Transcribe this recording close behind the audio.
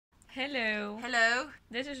Hello. Hello.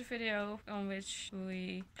 This is a video on which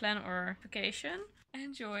we plan our vacation.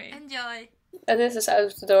 Enjoy. Enjoy. And this is out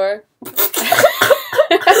of the door.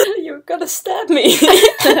 You're gonna stab me.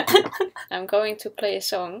 I'm going to play a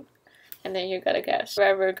song, and then you gotta guess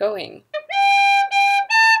where we're going.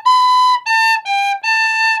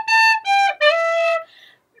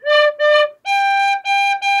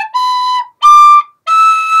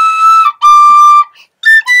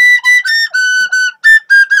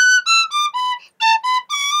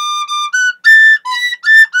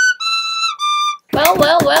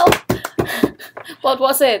 Well. What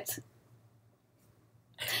was it?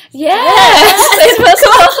 Yes! It was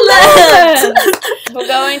Scotland! We're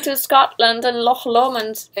going to Scotland and Loch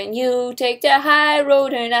Lomond. And you take the high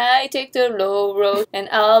road and I take the low road. And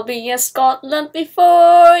I'll be in Scotland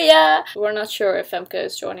before ya. We're not sure if Femke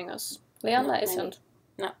is joining us. Leanna isn't.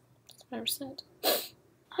 No. That's what I said.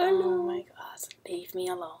 Oh my god, leave me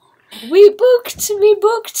alone. We booked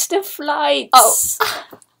the flights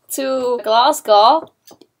to Glasgow.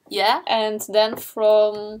 Yeah. And then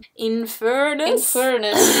from Inverness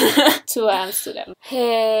to Amsterdam.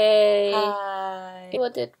 Hey. Hi.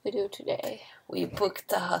 What did we do today? We booked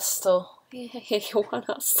the hostel. Hey, one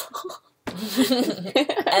hostel.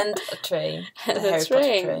 And a train. And the a Harry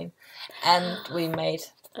train. Potter train. And we made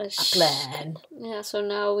a plan. Yeah, so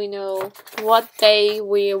now we know what day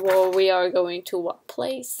we are going to what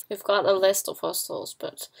place. We've got a list of hostels,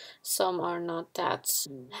 but some are not that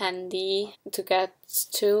handy to get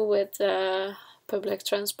to with public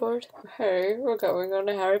transport. Hey, we're going on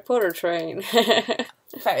the Harry Potter train.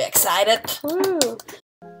 Very excited. Woo!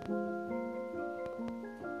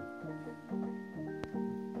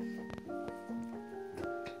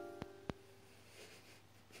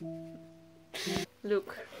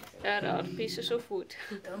 Look at our pieces of wood.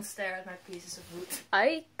 Don't stare at my pieces of wood.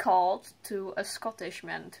 I called to a Scottish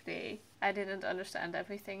man today. I didn't understand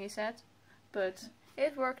everything he said, but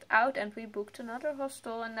it worked out and we booked another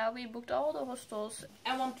hostel and now we booked all the hostels.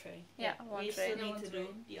 And one train. Yeah, one we train. still need to do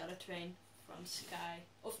the other train from Sky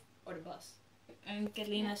or the bus. And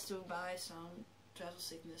Kathleen has to buy some travel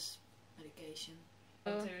sickness medication.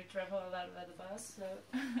 Oh. To travel a lot by the bus, so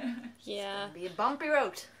Yeah. Be a bumpy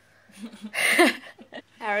road.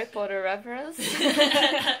 Harry Potter reference.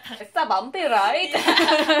 It's a bumpy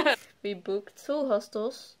ride. We booked 2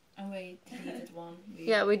 hostels. oh wait, deleted one.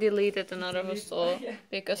 Yeah, we deleted another hostel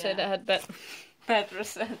because it Yeah. had bad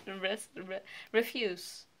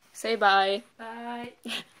reviews. Say bye. Bye.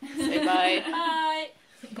 Say bye. Bye.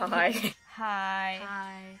 Bye. Hi.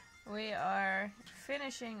 Hi. We are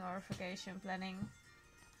finishing our vacation planning.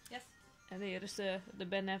 Yes. And here is the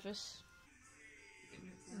Ben Nevis.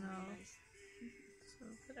 No.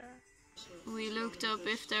 We looked up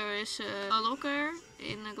if there is a locker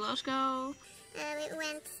in Glasgow. We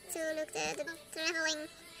went to look the travelling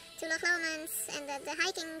to Loch Lomond and the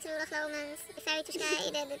hiking to Loch Lomond, the ferry to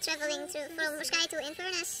Skye, the travelling from Skye to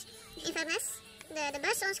Inverness, the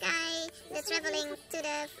bus on Skye, the travelling to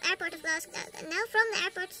the airport of Glasgow, no, from the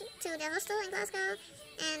airport to the hostel in Glasgow,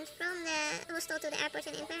 and from the hostel to the airport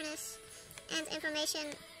in Inverness, and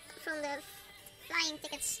information from the flying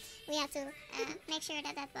tickets. We had to make sure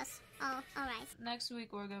that was all alright. Next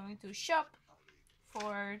week we're going to shop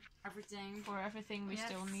for everything we Yes.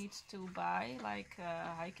 still need to buy, like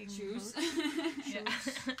hiking Shoes.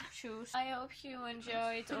 boots, shoes. I hope you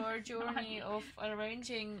enjoyed our journey of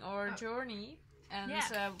arranging our journey. And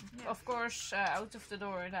of course, out of the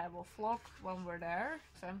door, I will vlog when we're there.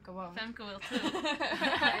 Femke won't. Femke will too.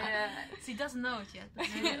 She doesn't know it yet, but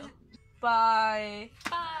she will. Bye.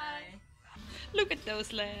 Bye. Look at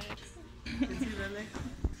those legs. Ziet u wel lekker.